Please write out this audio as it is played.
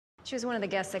She was one of the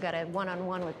guests that got a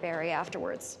one-on-one with Barry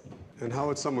afterwards. And how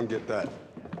would someone get that?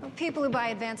 Well, people who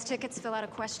buy advance tickets fill out a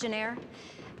questionnaire.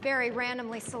 Barry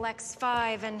randomly selects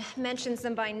 5 and mentions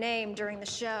them by name during the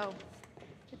show.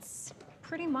 It's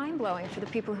pretty mind-blowing for the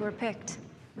people who are picked.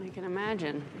 I can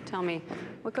imagine. Tell me,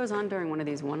 what goes on during one of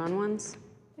these one-on-ones?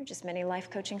 They're just mini life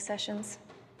coaching sessions.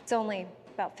 It's only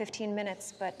about 15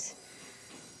 minutes, but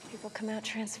people come out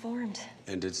transformed.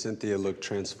 And did Cynthia look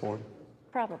transformed?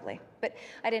 Probably, but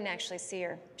I didn't actually see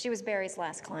her. She was Barry's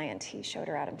last client. He showed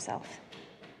her out himself.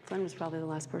 Glenn was probably the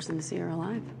last person to see her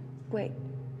alive. Wait,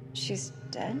 she's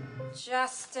dead?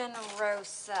 Justin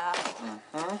Rosa.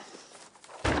 Mm-hmm.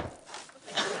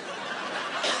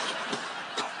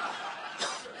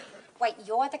 Wait,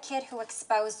 you're the kid who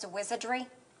exposed the wizardry?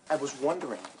 I was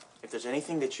wondering if there's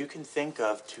anything that you can think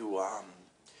of to,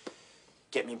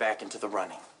 get me back into the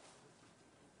running.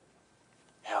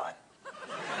 Helen.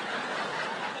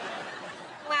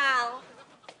 Well,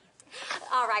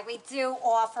 all right, we do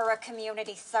offer a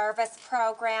community service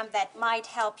program that might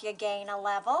help you gain a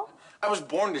level. I was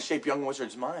born to shape young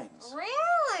wizards' minds.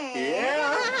 Really?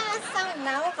 Yeah. So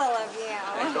noble of you.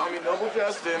 They call me Noble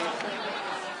Justin.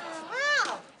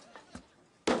 Wow.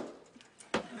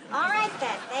 All right,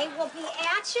 then. They will be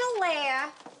at your lair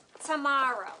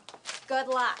tomorrow. Good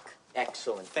luck.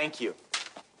 Excellent. Thank you.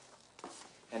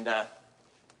 And,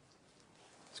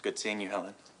 it's good seeing you,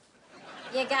 Helen.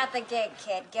 You got the gig,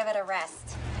 kid. Give it a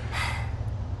rest.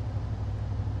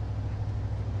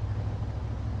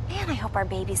 Man, I hope our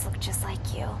babies look just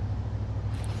like you.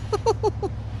 If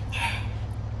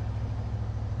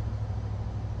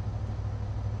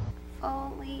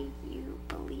only you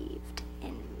believed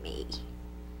in me.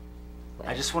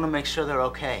 I just want to make sure they're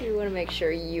okay. You want to make sure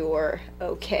you're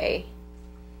okay.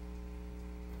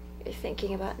 You're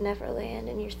thinking about Neverland,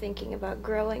 and you're thinking about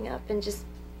growing up and just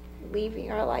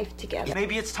leaving our life together.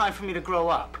 Maybe it's time for me to grow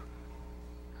up.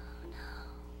 Oh no.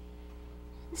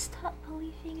 And stop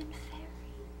believing in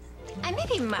fairies. I may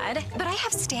be mud, but I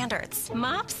have standards.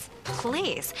 Mops,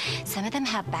 please. Some of them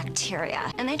have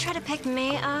bacteria, and they try to pick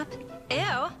me up.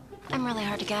 Ew. I'm really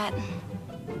hard to get.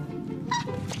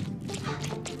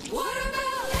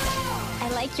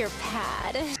 I like your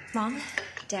pad. Mom,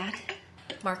 Dad,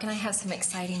 Mark and I have some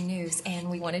exciting news, and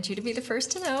we wanted you to be the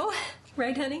first to know.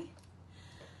 Right, honey?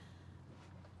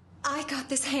 I got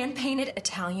this hand-painted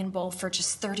Italian bowl for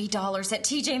just $30 at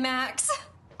TJ Maxx.